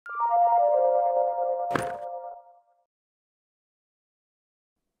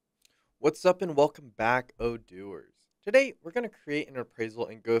What's up and welcome back, Odooers. Today, we're going to create an appraisal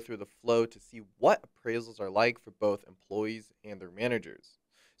and go through the flow to see what appraisals are like for both employees and their managers.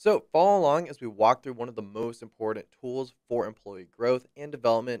 So, follow along as we walk through one of the most important tools for employee growth and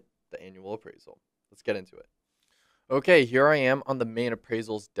development, the annual appraisal. Let's get into it. Okay, here I am on the main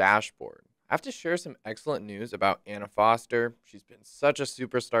appraisals dashboard. I have to share some excellent news about Anna Foster. She's been such a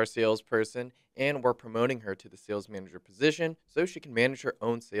superstar salesperson, and we're promoting her to the sales manager position so she can manage her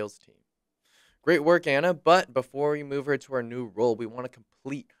own sales team. Great work, Anna, but before we move her to our new role, we want to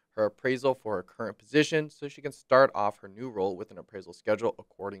complete her appraisal for her current position so she can start off her new role with an appraisal schedule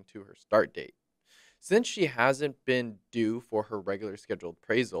according to her start date. Since she hasn't been due for her regular scheduled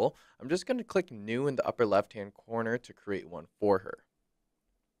appraisal, I'm just going to click New in the upper left-hand corner to create one for her.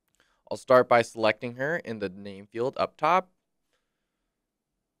 I'll start by selecting her in the name field up top.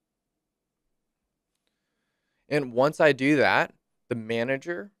 And once I do that, the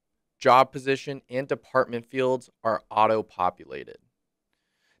manager, job position, and department fields are auto-populated.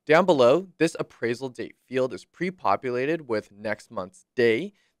 Down below, this appraisal date field is pre-populated with next month's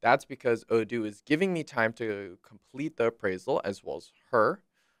day. That's because Odoo is giving me time to complete the appraisal as well as her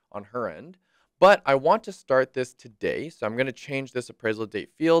on her end. But I want to start this today, so I'm going to change this appraisal date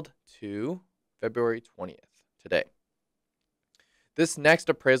field to February 20th, today. This next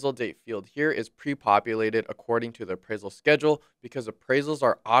appraisal date field here is pre-populated according to the appraisal schedule because appraisals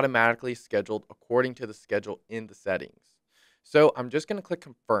are automatically scheduled according to the schedule in the settings. So I'm just going to click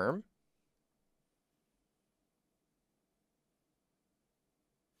confirm.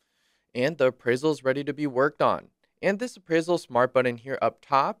 And the appraisal is ready to be worked on. And this appraisal smart button here up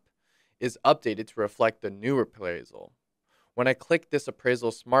top is updated to reflect the new appraisal. When I click this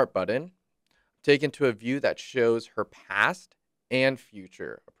appraisal smart button, I'm taken to a view that shows her past and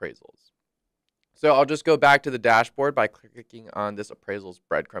future appraisals. So I'll just go back to the dashboard by clicking on this appraisals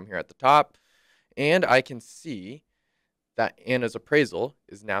breadcrumb here at the top, and I can see that Anna's appraisal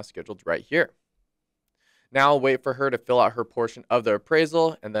is now scheduled right here. Now I'll wait for her to fill out her portion of the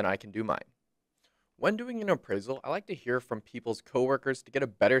appraisal, and then I can do mine. When doing an appraisal, I like to hear from people's coworkers to get a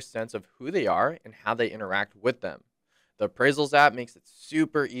better sense of who they are and how they interact with them. The Appraisals app makes it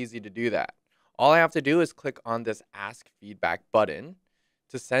super easy to do that. All I have to do is click on this Ask Feedback button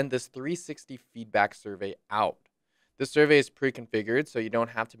to send this 360 feedback survey out. This survey is pre-configured, so you don't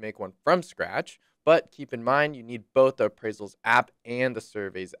have to make one from scratch, but keep in mind you need both the Appraisals app and the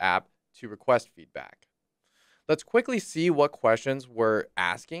Surveys app to request feedback. Let's quickly see what questions we're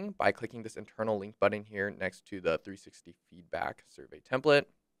asking by clicking this internal link button here next to the 360 feedback survey template.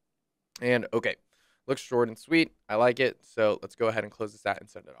 And okay, looks short and sweet. I like it, so let's go ahead and close this out and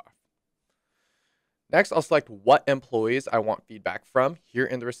send it off. Next, I'll select what employees I want feedback from here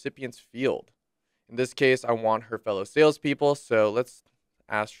in the recipients field. In this case, I want her fellow salespeople, so let's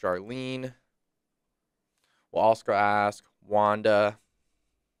ask Charlene. We'll also ask Wanda,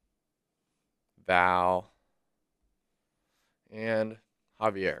 Val, and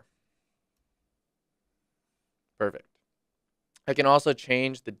Javier. Perfect. I can also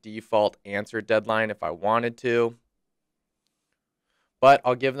change the default answer deadline if I wanted to, but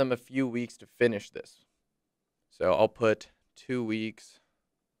I'll give them a few weeks to finish this. So I'll put 2 weeks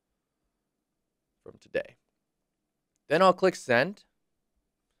from today. Then I'll click send,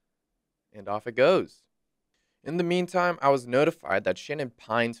 and off it goes. In the meantime, I was notified that Shannon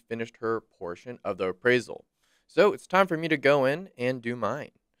Pines finished her portion of the appraisal. So it's time for me to go in and do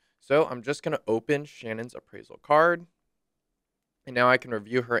mine. So I'm just going to open Shannon's appraisal card. And now I can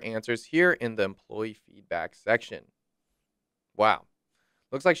review her answers here in the employee feedback section. Wow.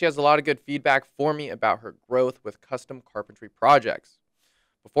 Looks like she has a lot of good feedback for me about her growth with custom carpentry projects.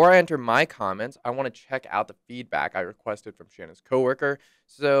 Before I enter my comments, I want to check out the feedback I requested from Shannon's coworker.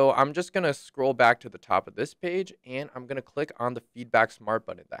 So I'm just going to scroll back to the top of this page, and I'm going to click on the feedback smart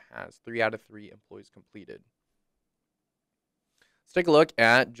button that has 3 out of 3 employees completed. Let's take a look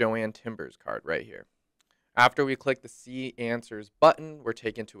at Joanne Timber's card right here. After we click the See Answers button, we're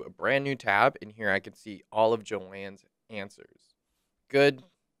taken to a brand new tab, and here I can see all of Joanne's answers. Good,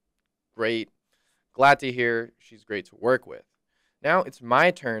 great, glad to hear she's great to work with. Now it's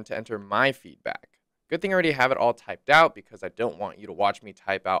my turn to enter my feedback. Good thing I already have it all typed out because I don't want you to watch me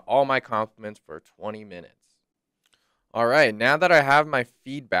type out all my compliments for 20 minutes. All right, now that I have my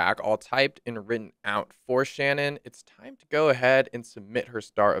feedback all typed and written out for Shannon, it's time to go ahead and submit her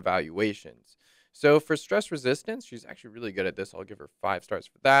star evaluations. So for stress resistance, she's actually really good at this. I'll give her 5 stars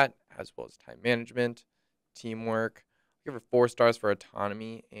for that, as well as time management, teamwork. I'll give her 4 stars for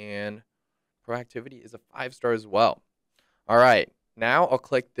autonomy, and proactivity is a 5 star as well. All right, now I'll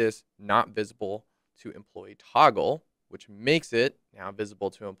click this not visible to employee toggle which makes it now visible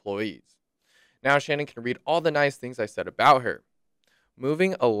to employees. Now Shannon can read all the nice things I said about her.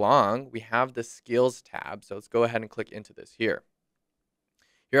 Moving along, we have the skills tab. So let's go ahead and click into this here.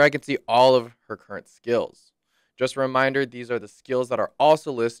 Here I can see all of her current skills. Just a reminder, these are the skills that are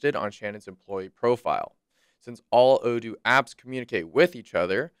also listed on Shannon's employee profile. Since all Odoo apps communicate with each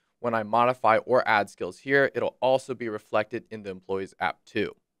other, when I modify or add skills here, it'll also be reflected in the employee's app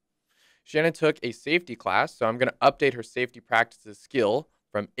too. Shannon took a safety class, so I'm going to update her safety practices skill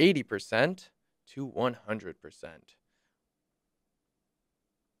from 80% to 100%,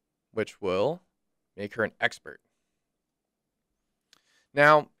 which will make her an expert.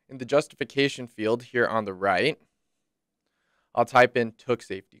 Now, in the justification field here on the right, I'll type in took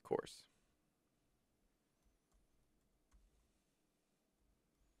safety course.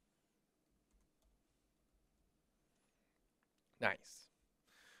 Nice.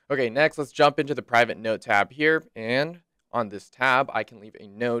 Okay, next let's jump into the private note tab here, and on this tab I can leave a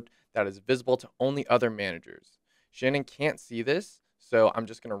note that is visible to only other managers. Shannon can't see this, so I'm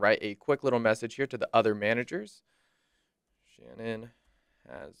just going to write a quick little message here to the other managers. Shannon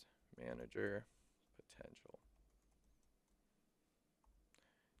has manager potential.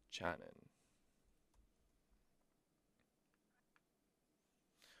 Shannon.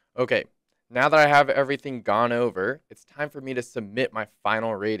 Okay, now that I have everything gone over, it's time for me to submit my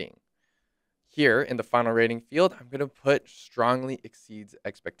final rating. Here in the final rating field, I'm going to put strongly exceeds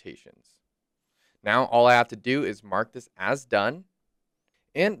expectations. Now all I have to do is mark this as done,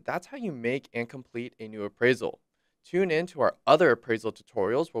 and that's how you make and complete a new appraisal. Tune in to our other appraisal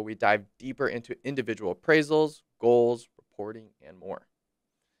tutorials where we dive deeper into individual appraisals, goals, reporting, and more.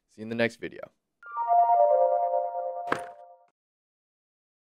 See you in the next video.